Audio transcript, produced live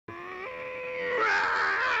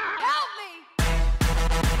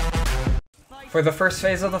For the first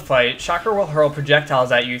phase of the fight, Shocker will hurl projectiles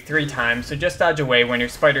at you 3 times, so just dodge away when your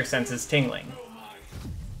spider sense is tingling.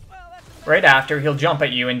 Right after, he'll jump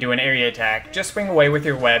at you and do an area attack, just swing away with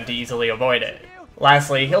your web to easily avoid it.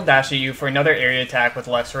 Lastly, he'll dash at you for another area attack with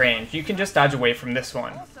less range, you can just dodge away from this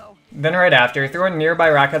one. Then right after, throw a nearby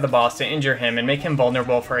rock at the boss to injure him and make him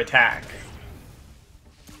vulnerable for attack.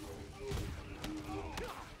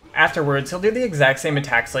 Afterwards, he'll do the exact same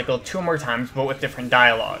attack cycle 2 more times but with different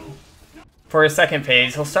dialogue. For his second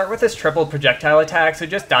phase, he'll start with his triple projectile attack, so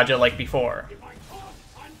just dodge it like before.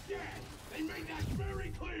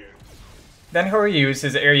 Then he'll reuse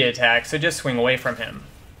his area attack, so just swing away from him.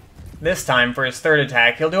 This time, for his third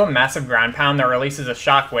attack, he'll do a massive ground pound that releases a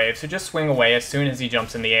shockwave, so just swing away as soon as he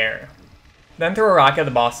jumps in the air. Then throw a rock at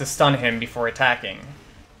the boss to stun him before attacking.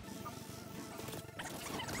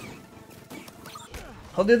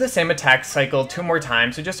 He'll do the same attack cycle 2 more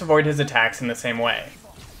times, so just avoid his attacks in the same way.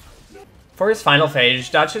 For his final phase,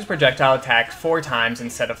 dodge his projectile attacks 4 times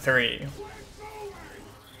instead of 3.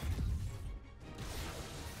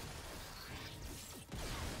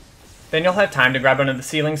 Then you'll have time to grab onto the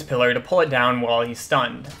ceiling's pillar to pull it down while he's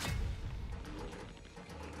stunned.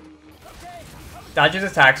 Dodge his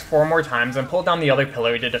attacks 4 more times and pull down the other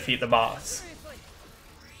pillar to defeat the boss.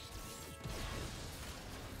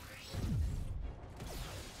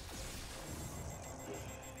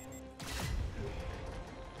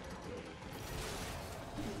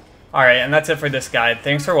 Alright, and that's it for this guide.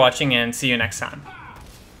 Thanks for watching and see you next time.